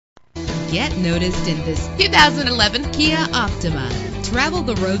Get noticed in this 2011 Kia Optima. Travel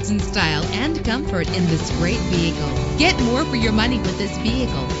the roads in style and comfort in this great vehicle. Get more for your money with this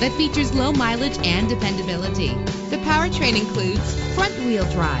vehicle that features low mileage and dependability. The powertrain includes front-wheel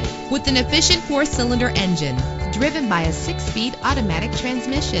drive with an efficient 4-cylinder engine driven by a 6-speed automatic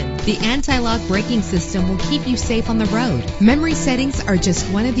transmission. The anti-lock braking system will keep you safe on the road. Memory settings are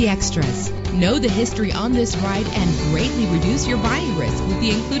just one of the extras. Know the history on this ride and greatly reduce your buying risk with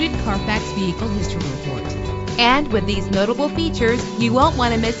the included Carfax Vehicle History Report. And with these notable features, you won't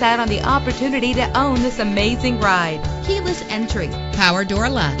want to miss out on the opportunity to own this amazing ride. Keyless entry, power door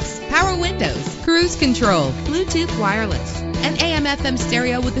locks, power windows, cruise control, Bluetooth wireless, an AM/FM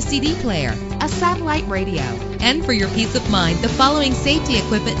stereo with a CD player, a satellite radio. And for your peace of mind, the following safety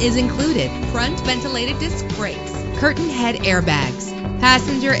equipment is included: front ventilated disc brakes, curtain head airbags,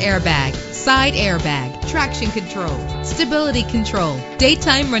 passenger airbag, side airbag, traction control, stability control,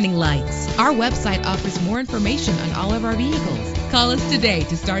 daytime running lights. Our website offers more information on all of our vehicles. Call us today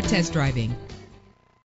to start test driving.